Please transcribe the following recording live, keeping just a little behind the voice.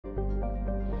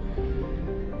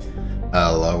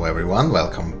Hello everyone,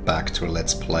 welcome back to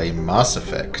Let's Play Mass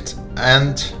Effect.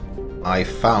 And I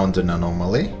found an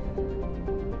anomaly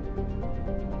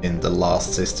in the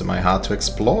last system I had to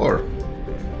explore.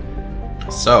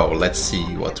 So let's see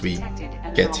what we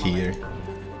get here.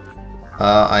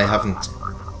 I haven't...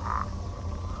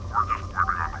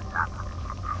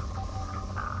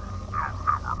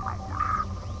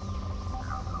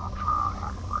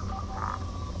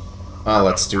 Well,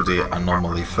 let's do the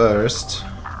anomaly first.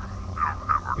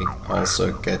 We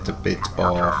also get a bit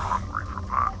of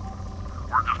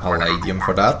palladium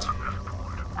for that.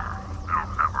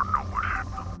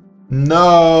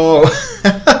 No!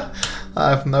 I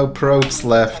have no probes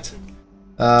left.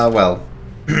 Well,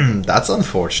 that's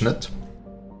unfortunate.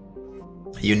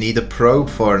 You need a probe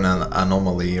for an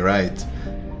anomaly, right?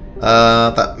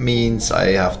 That means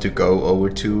I have to go over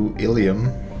to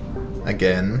Ilium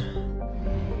again.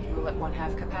 Fuel at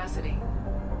 1/2 capacity.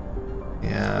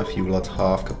 Yeah, fuel at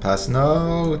half capacity.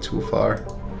 No, too far.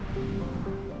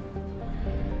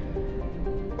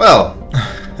 Well,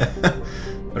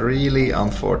 really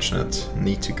unfortunate.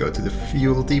 Need to go to the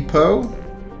fuel depot.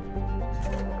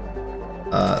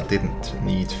 Didn't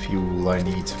need fuel, I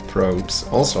need probes.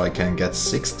 Also, I can get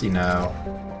 60 now.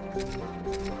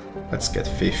 Let's get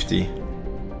 50.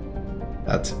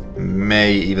 That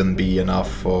may even be enough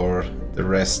for the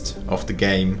rest of the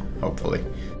game, hopefully.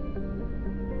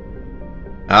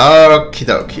 Okie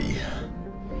dokie.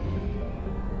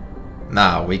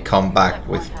 Now we come back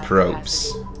with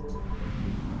probes.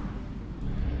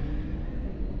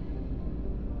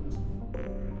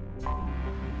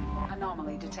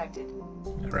 Anomaly detected.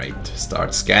 Right,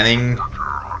 start scanning.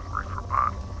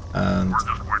 And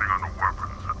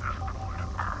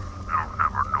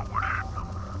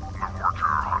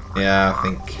yeah, I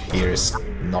think here is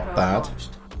not bad.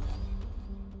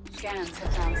 Scans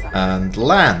have found something. And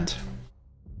land.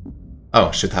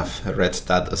 Oh, should have read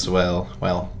that as well.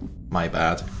 Well, my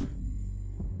bad.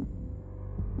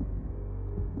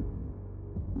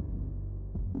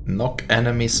 Knock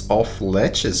enemies off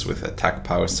ledges with attack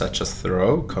powers such as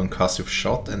throw, concussive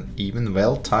shot, and even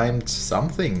well-timed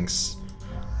somethings.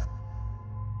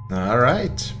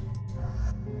 Alright.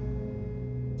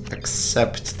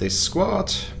 Accept this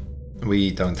squad.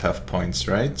 We don't have points,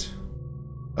 right?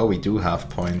 Oh, we do have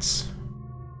points.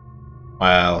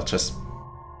 Well, just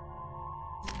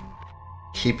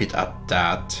keep it at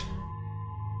that.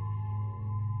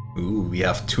 Ooh, we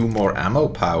have 2 more ammo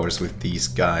powers with these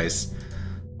guys.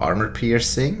 Armor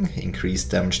piercing, increased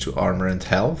damage to armor and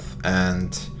health,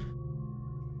 and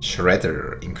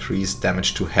Shredder, increased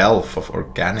damage to health of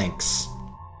organics.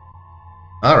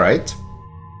 Alright.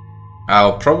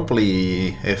 I'll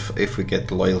probably, if we get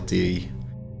loyalty,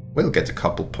 we'll get a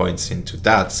couple points into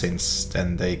that, since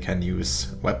then they can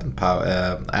use weapon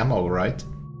power, ammo, right?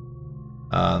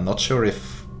 Not sure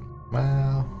if,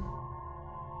 well,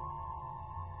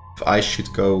 if I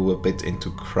should go a bit into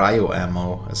cryo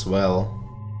ammo as well.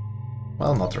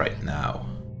 Well, not right now.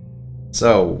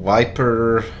 So,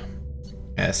 Viper,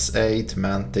 S8,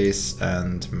 Mantis,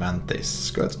 and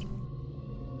Mantis. Good.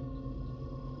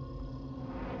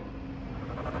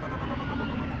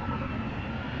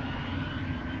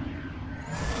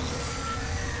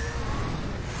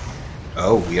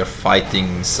 Oh, we are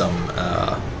fighting some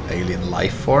alien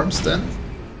life forms then?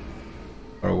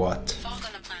 Or what? Fog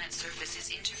on the planet's surface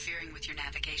is interfering with your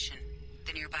navigation.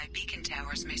 The nearby beacon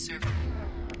towers may serve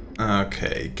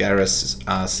Okay, Garrus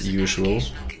as usual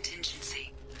navigational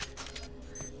contingency.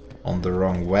 on the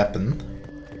wrong weapon.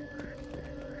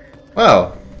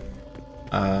 Well,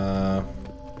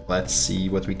 let's see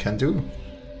what we can do.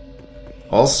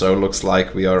 Also, looks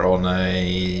like we are on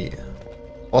a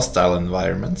hostile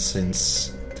environment,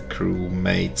 since the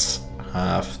crewmates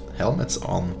have helmets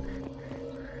on,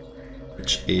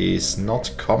 which is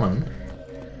not common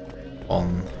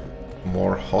on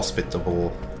more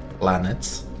hospitable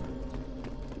planets.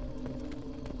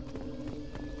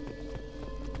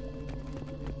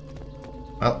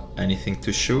 Well, anything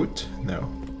to shoot? No.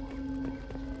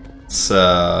 It's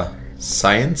a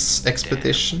science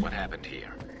expedition. What happened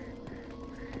here?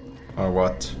 Or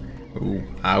what? Ooh,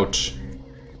 ouch.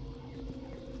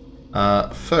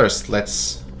 First,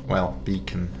 let's... well,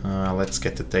 beacon. Let's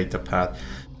get the data pad.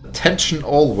 Attention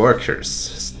all workers.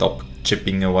 Stop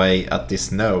chipping away at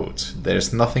this node.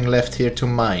 There's nothing left here to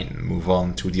mine. Move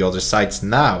on to the other sites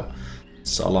now.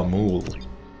 Salamul.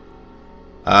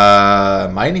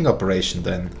 Mining operation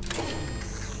then.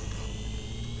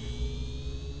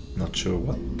 Not sure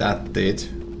what that did.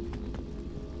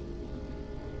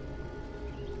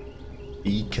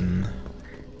 Beacon.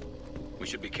 We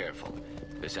should be careful.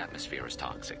 This atmosphere is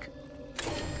toxic.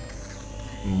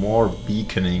 more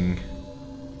beaconing.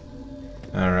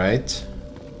 Alright.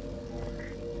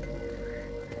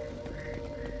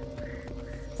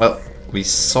 Well, we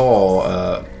saw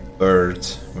a bird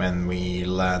when we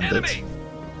landed. Enemy!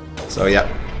 So yeah.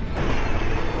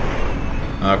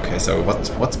 Okay, so what's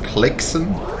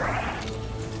Clixon?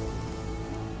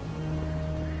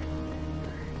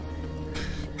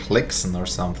 Clixon or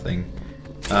something.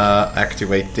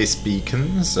 Activate this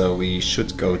beacon, so we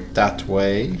should go that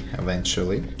way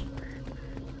eventually.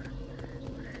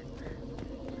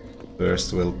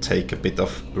 First we'll take a bit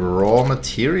of raw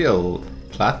material.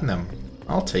 Platinum.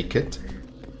 I'll take it.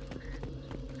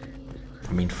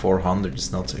 I mean, 400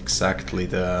 is not exactly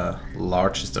the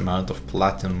largest amount of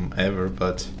platinum ever,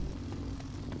 but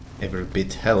every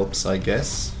bit helps, I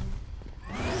guess.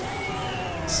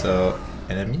 So,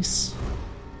 enemies?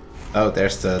 Oh,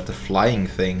 there's the flying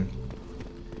thing.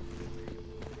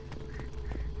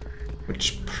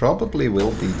 Which probably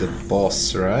will be the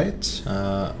boss, right?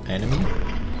 Enemy?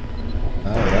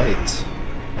 Alright.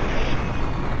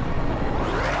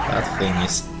 That thing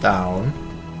is down.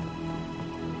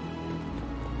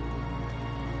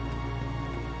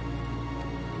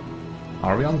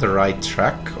 Are we on the right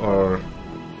track or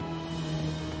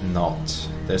not?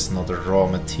 There's another raw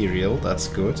material, that's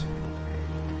good.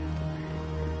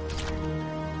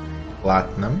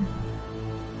 Platinum.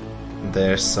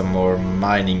 There's some more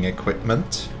mining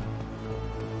equipment.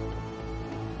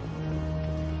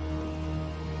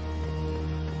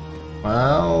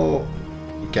 Well,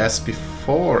 I guess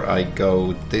before I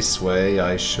go this way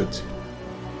I should...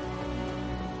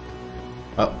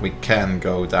 Oh, we can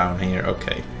go down here,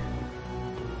 okay.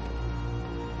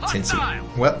 Since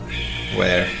well,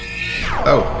 where?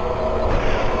 Oh!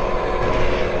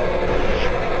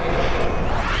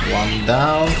 One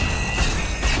down.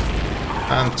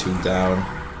 And two down.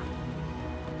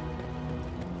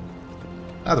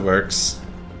 That works.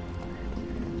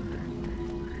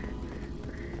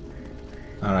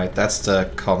 Alright, that's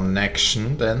the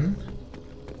connection then.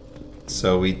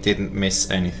 So we didn't miss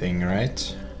anything,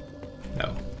 right?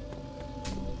 No.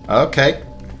 Okay,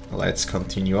 let's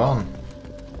continue on.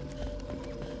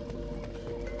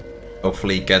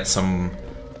 Hopefully get some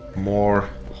more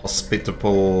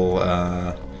hospitable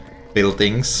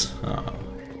buildings.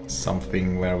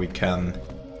 Something where we can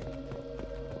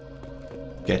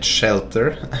get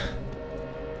shelter.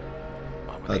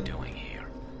 What were they doing here?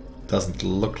 Doesn't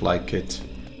look like it.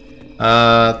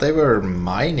 They were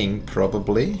mining,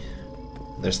 probably.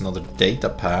 There's another data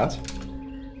pad.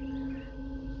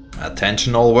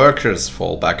 Attention all workers,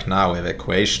 fall back now,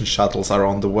 evacuation shuttles are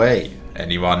on the way.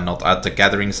 Anyone not at the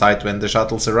gathering site when the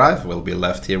shuttles arrive will be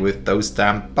left here with those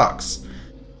damn bugs.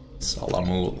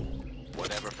 Salamul.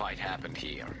 Whatever fight happened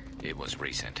here, it was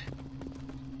recent.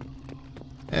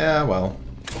 Yeah, well.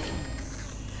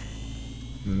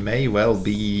 May well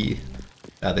be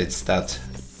that it's that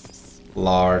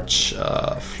large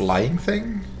flying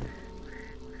thing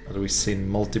that we've seen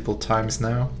multiple times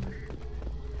now.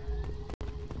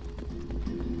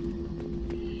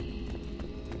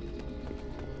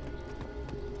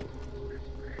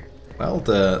 Well,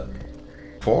 the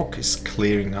fog is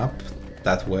clearing up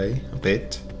that way a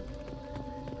bit.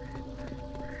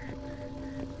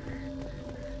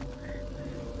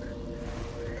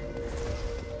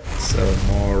 So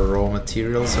more raw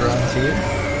materials around here.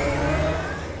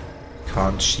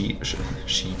 Can't shoot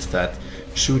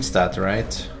that,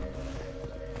 right?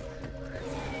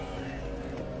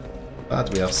 But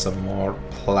we have some more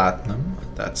platinum.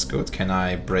 That's good. Can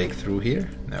I break through here?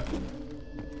 No.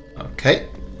 Okay.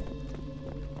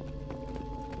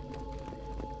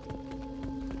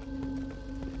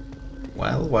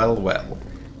 Well, well, well.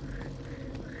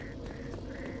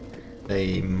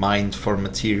 They mined for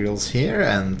materials here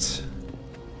and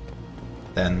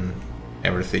then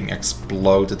everything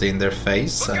exploded in their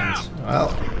face and,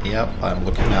 well, yep, I'm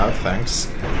looking out, thanks.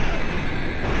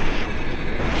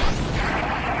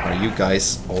 Are you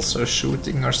guys also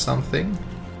shooting or something?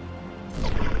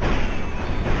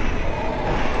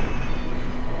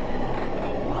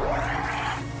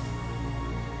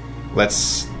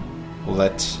 Let's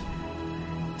let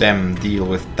them deal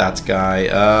with that guy.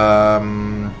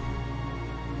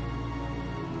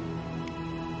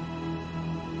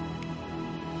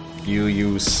 You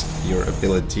use your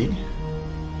ability.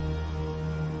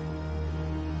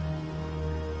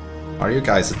 Are you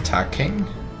guys attacking?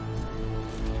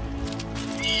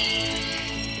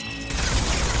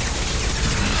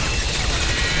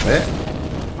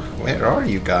 Where are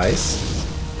you guys?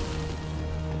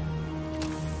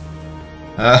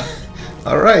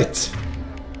 Alright.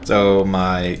 So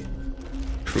my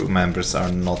crew members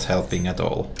are not helping at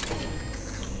all.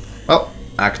 Well,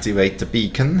 activate the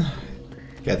beacon,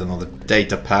 get another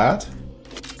data pad,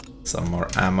 some more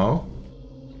ammo.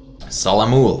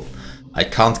 Salamul. I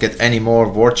can't get any more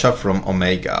Vorcha from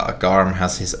Omega. Garm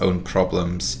has his own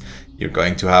problems. You're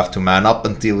going to have to man up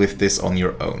and deal with this on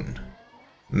your own.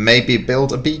 Maybe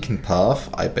build a beacon path.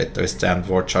 I bet those damn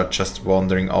Vorcha are just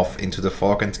wandering off into the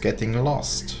fog and getting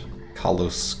lost.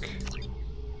 Kalusk.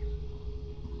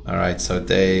 Alright, so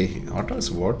they... Are those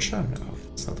Vorcha? No,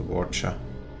 it's not a Vorcha.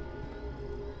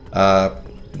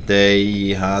 They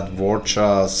had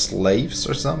Vorcha slaves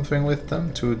or something with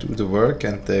them to do the work,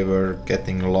 and they were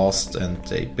getting lost, and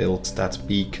they built that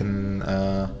beacon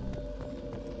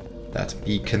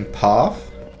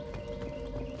path,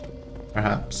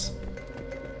 perhaps.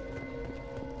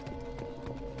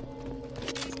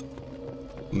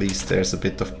 At least there's a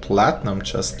bit of platinum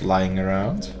just lying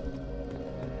around.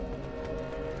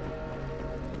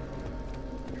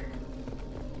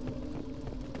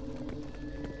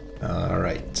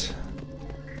 Alright.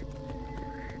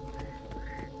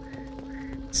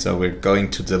 So we're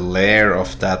going to the lair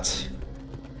of that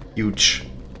huge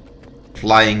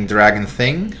flying dragon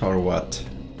thing, or what?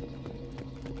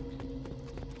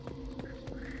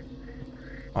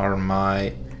 Are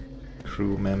my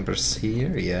crew members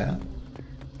here? Yeah.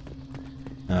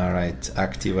 Alright,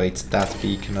 activate that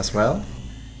beacon as well.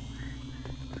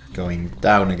 Going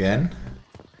down again.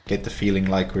 Get the feeling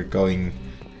like we're going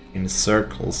in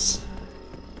circles.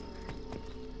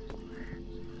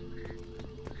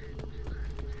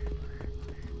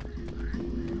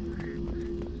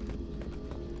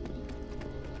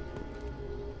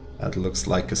 That looks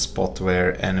like a spot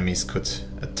where enemies could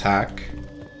attack.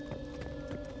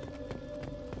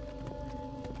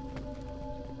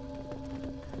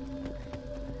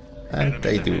 And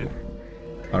they do.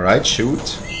 Alright, shoot.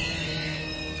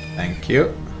 Thank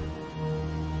you.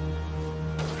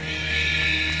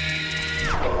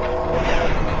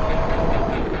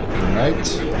 Alright.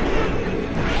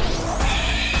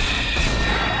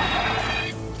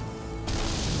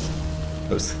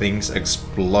 Those things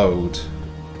explode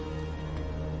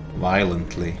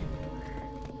violently.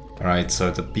 Alright, so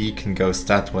the beacon goes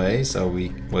that way, so we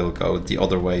will go the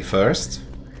other way first.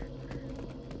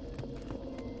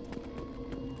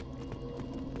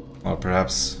 Or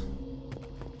perhaps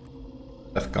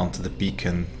I've gone to the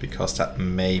beacon because that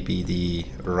may be the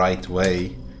right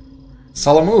way.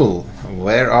 Salamul,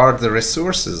 where are the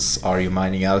resources? Are you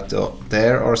mining out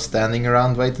there or standing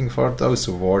around waiting for those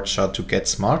Vorcha to get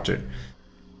smarter?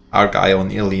 Our guy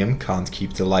on Ilium can't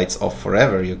keep the lights off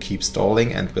forever. You keep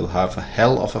stalling and we'll have a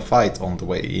hell of a fight on the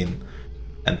way in.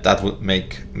 And that would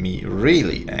make me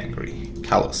really angry.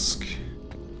 Kalusk.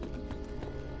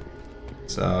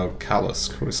 So,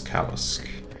 Kalusk. Who's Kalusk?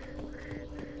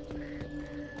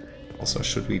 Also,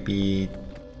 should we be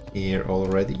here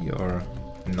already or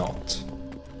not?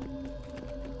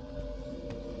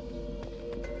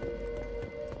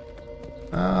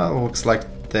 Looks like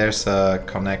there's a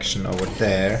connection over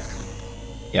there.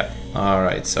 Yep,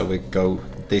 alright, so we go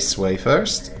this way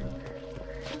first.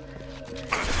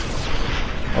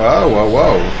 Whoa, whoa,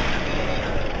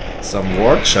 whoa! Some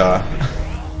Vorcha.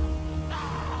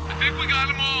 I think we got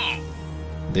them all!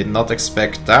 Did not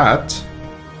expect that.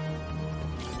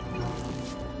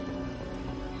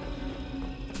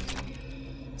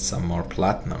 Some more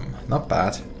platinum, not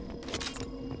bad.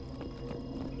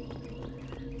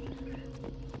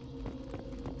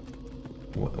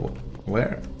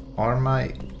 Where are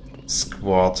my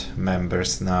squad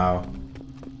members now?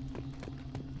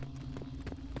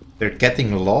 They're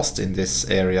getting lost in this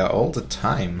area all the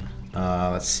time.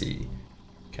 Let's see.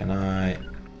 Can I...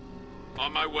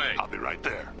 On my way. I'll be right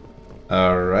there.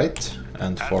 Alright,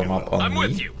 and form up on I'm me.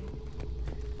 with you.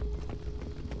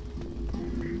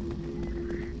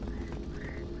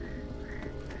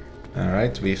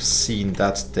 Alright, we've seen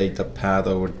that data pad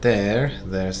over there.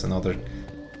 There's another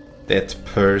dead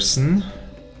person.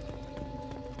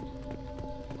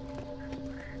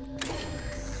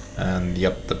 And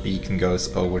yep, the beacon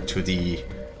goes over to the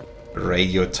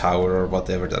radio tower or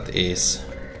whatever that is.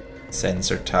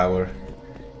 Sensor tower.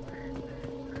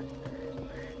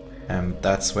 And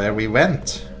that's where we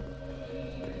went.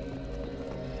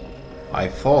 I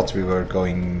thought we were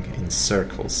going in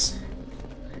circles.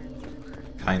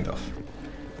 Kind of.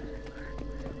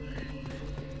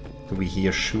 Do we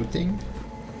hear shooting?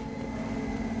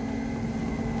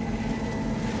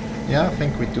 Yeah, I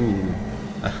think we do.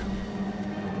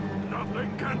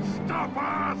 Nothing can stop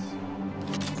us!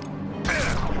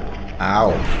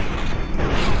 Ow.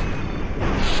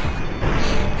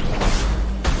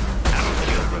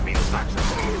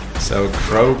 So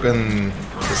Krogan,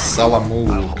 the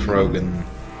Salamul Krogan.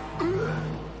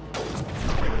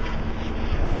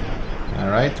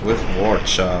 Alright, with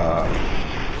Warcha.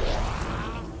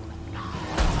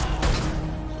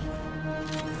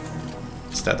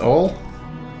 Is that all?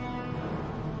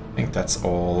 I think that's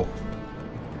all.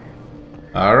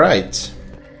 Alright.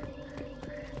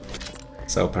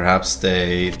 So perhaps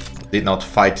they did not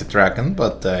fight the dragon,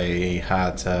 but they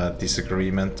had a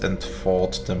disagreement and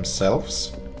fought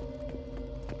themselves.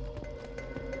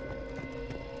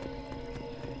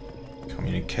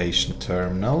 Communication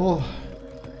terminal.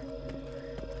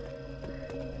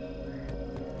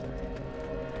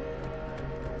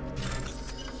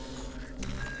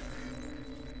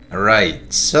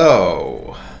 Right,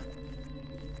 so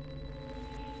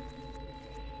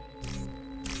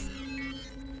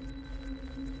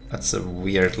that's a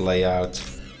weird layout.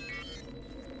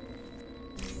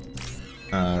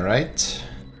 Alright.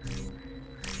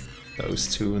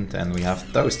 Those two, and then we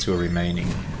have those two remaining.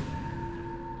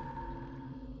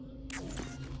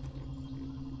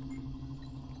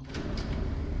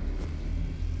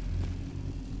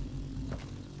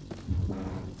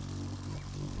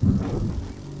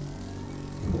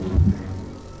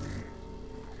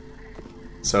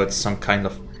 So it's some kind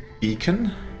of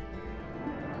beacon.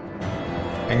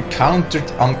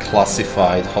 Encountered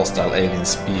unclassified hostile alien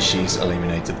species,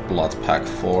 eliminated blood pack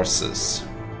forces.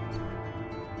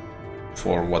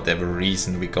 For whatever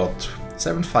reason we got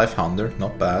 7,500,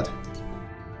 not bad.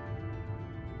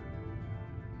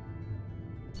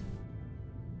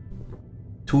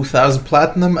 $2,000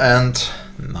 platinum and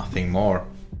nothing more.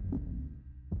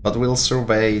 But we'll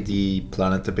survey the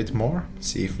planet a bit more,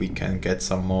 see if we can get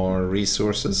some more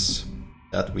resources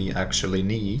that we actually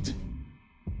need.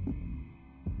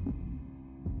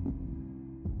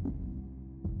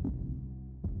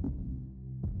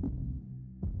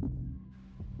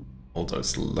 All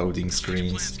those loading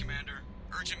screens. Commander.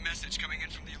 Urgent message coming in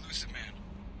from the elusive man.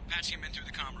 Patching him in through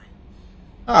the comm room.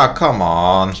 Ah, come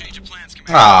on. Change of plans,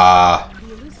 Commander. Ah.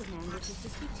 The elusive man wishes to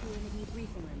speak to you in a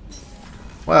briefing room.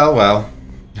 Well, well.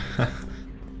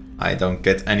 I don't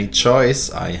get any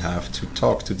choice. I have to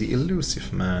talk to the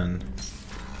elusive man.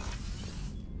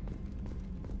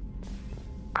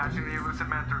 Patching the elusive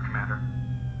man through, Commander.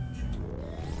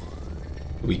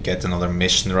 Do we get another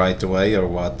mission right away or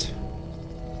what?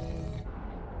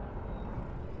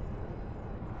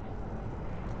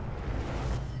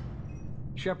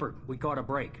 Shepard, we caught a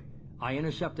break. I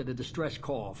intercepted a distress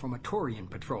call from a Turian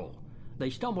patrol.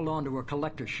 They stumbled onto a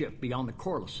collector ship beyond the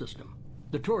Corliss system.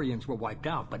 The Turians were wiped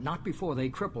out, but not before they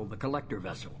crippled the collector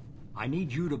vessel. I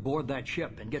need you to board that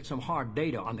ship and get some hard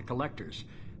data on the collectors.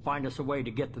 Find us a way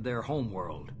to get to their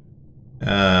homeworld.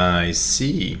 I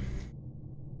see.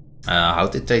 How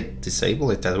did they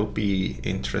disable it? That would be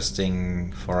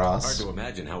interesting for us. Hard to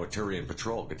imagine how a Turian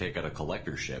patrol could take out a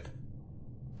collector ship.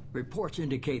 Reports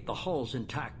indicate the hull's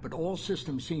intact, but all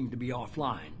systems seem to be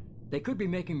offline. They could be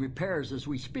making repairs as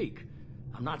we speak.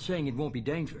 I'm not saying it won't be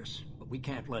dangerous, but we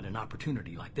can't let an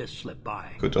opportunity like this slip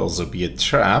by. Could also be a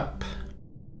trap.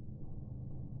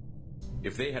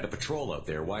 If they had a patrol out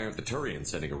there, why aren't the Turians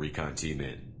sending a recon team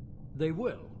in? They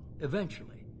will,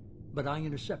 eventually. But I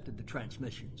intercepted the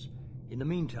transmissions. In the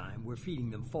meantime, we're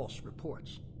feeding them false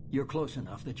reports. You're close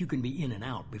enough that you can be in and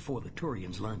out before the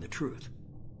Turians learn the truth.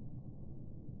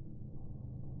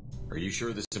 Are you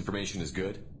sure this information is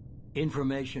good?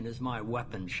 Information is my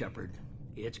weapon, Shepard.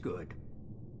 It's good.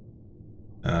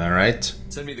 Alright.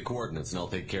 Send me the coordinates and I'll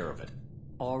take care of it.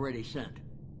 Already sent.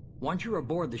 Once you're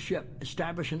aboard the ship,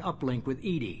 establish an uplink with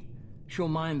Edie. She'll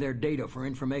mine their data for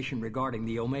information regarding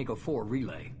the Omega-4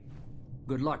 relay.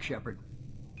 Good luck, Shepard.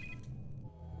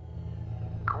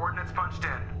 Coordinates punched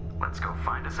in. Let's go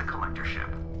find us a collector ship.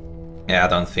 Yeah, I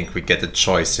don't think we get a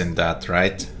choice in that,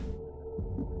 right?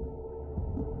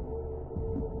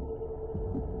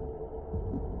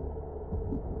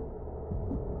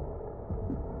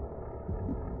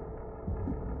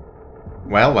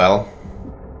 Well, well.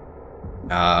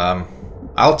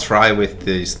 I'll try with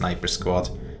the sniper squad.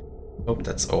 Hope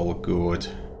that's all good.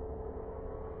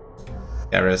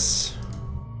 Garrus,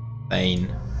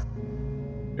 Thane,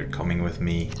 you're coming with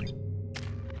me.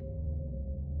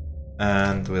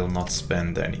 And we'll not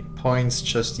spend any points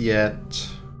just yet.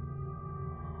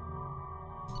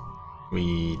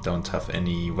 We don't have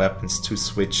any weapons to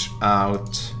switch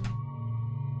out.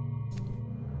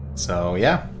 So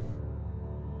yeah.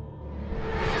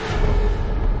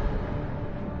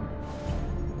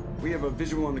 We have a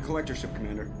visual on the collector ship,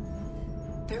 Commander.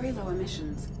 Very low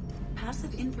emissions.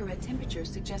 Passive infrared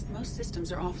temperatures suggest most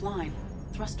systems are offline.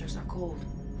 Thrusters are cold.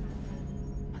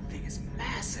 That thing is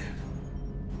massive.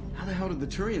 How the hell did the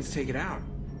Turians take it out?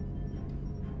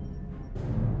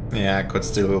 Yeah, it could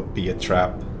still be a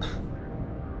trap.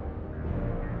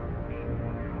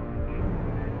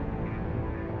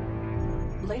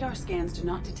 LADAR scans do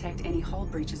not detect any hull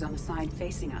breaches on the side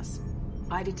facing us.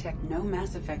 I detect no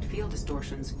Mass Effect field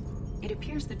distortions. It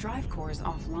appears the drive core is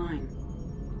offline.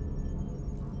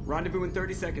 Rendezvous in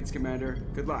 30 seconds, Commander.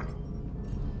 Good luck.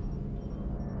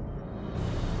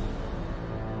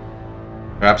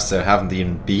 Perhaps there haven't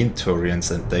even been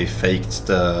Turians and they faked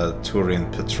the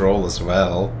Turian patrol as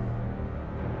well.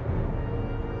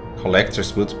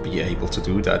 Collectors would be able to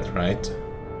do that, right?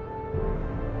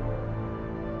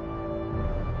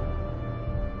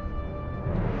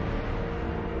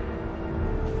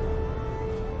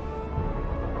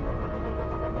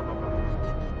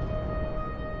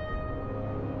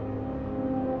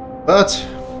 But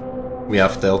we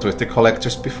have dealt with the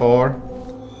collectors before,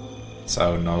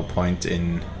 so no point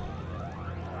in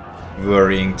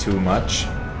worrying too much.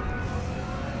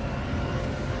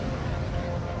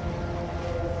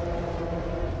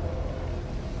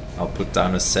 I'll put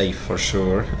down a safe for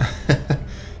sure.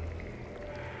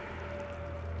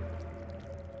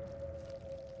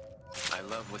 I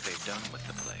love what they've done with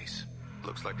the place.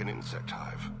 Looks like an insect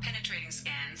hive. Penetrating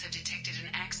scans have detected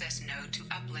an access node to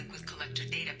uplink with collector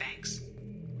databanks.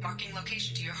 Marking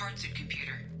location to your hardsuit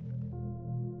computer.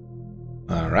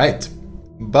 Alright.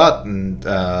 But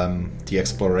the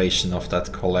exploration of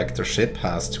that collector ship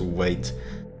has to wait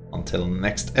until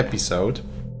next episode.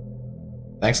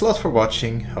 Thanks a lot for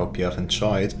watching, hope you have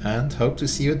enjoyed, and hope to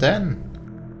see you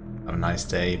then. Have a nice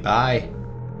day, bye!